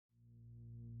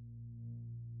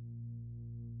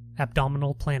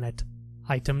Abdominal planet.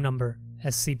 Item number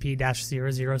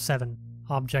SCP-007.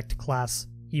 Object class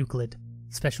Euclid.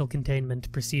 Special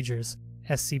containment procedures.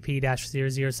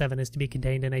 SCP-007 is to be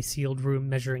contained in a sealed room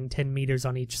measuring 10 meters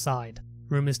on each side.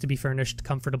 Room is to be furnished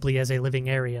comfortably as a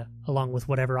living area, along with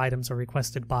whatever items are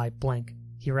requested by blank,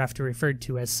 hereafter referred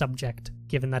to as subject,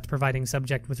 given that providing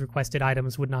subject with requested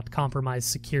items would not compromise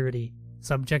security.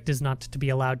 Subject is not to be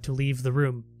allowed to leave the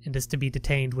room, and is to be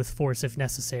detained with force if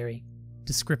necessary.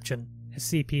 Description: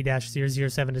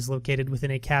 SCP-007 is located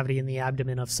within a cavity in the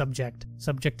abdomen of subject.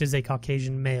 Subject is a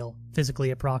Caucasian male,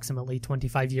 physically approximately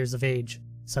 25 years of age.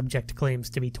 Subject claims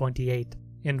to be 28,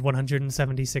 and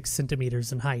 176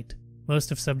 centimeters in height.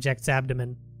 Most of subject's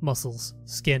abdomen, muscles,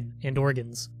 skin, and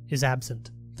organs is absent,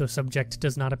 though subject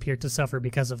does not appear to suffer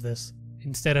because of this.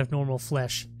 Instead of normal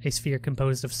flesh, a sphere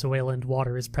composed of soil and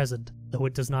water is present, though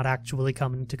it does not actually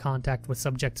come into contact with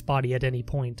subject's body at any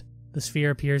point. The sphere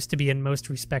appears to be in most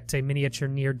respects a miniature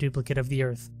near duplicate of the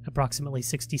Earth, approximately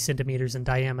 60 centimeters in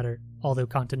diameter, although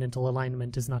continental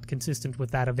alignment is not consistent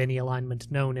with that of any alignment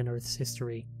known in Earth's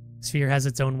history. Sphere has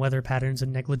its own weather patterns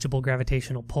and negligible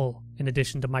gravitational pull, in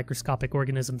addition to microscopic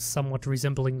organisms somewhat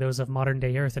resembling those of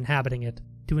modern-day Earth inhabiting it.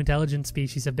 2 intelligent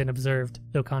species have been observed,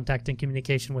 though contact and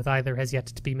communication with either has yet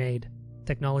to be made.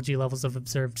 Technology levels of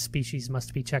observed species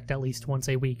must be checked at least once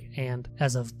a week and,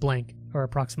 as of blank, are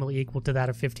approximately equal to that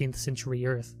of 15th century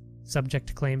Earth.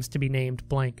 Subject claims to be named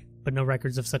blank, but no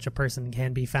records of such a person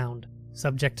can be found.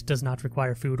 Subject does not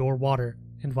require food or water,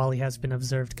 and while he has been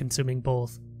observed consuming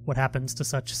both, what happens to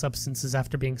such substances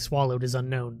after being swallowed is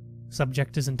unknown.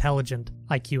 Subject is intelligent,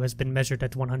 IQ has been measured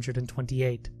at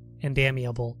 128, and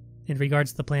amiable, and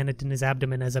regards the planet in his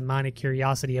abdomen as a minor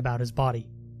curiosity about his body.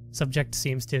 Subject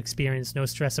seems to experience no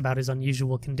stress about his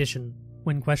unusual condition.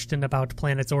 When questioned about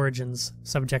planet's origins,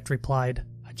 Subject replied,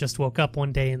 "I just woke up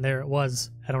one day and there it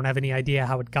was. I don't have any idea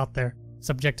how it got there."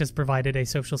 Subject has provided a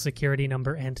social security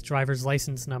number and driver's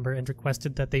license number and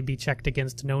requested that they be checked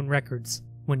against known records.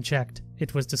 When checked,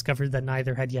 it was discovered that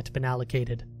neither had yet been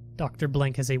allocated. Dr.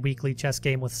 Blank has a weekly chess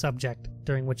game with Subject,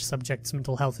 during which Subject's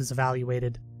mental health is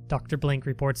evaluated. Dr. Blank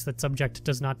reports that Subject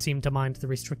does not seem to mind the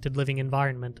restricted living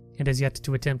environment, and has yet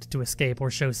to attempt to escape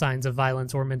or show signs of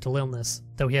violence or mental illness,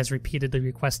 though he has repeatedly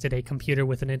requested a computer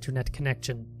with an internet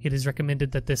connection. It is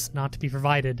recommended that this not be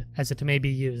provided, as it may be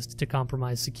used to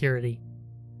compromise security.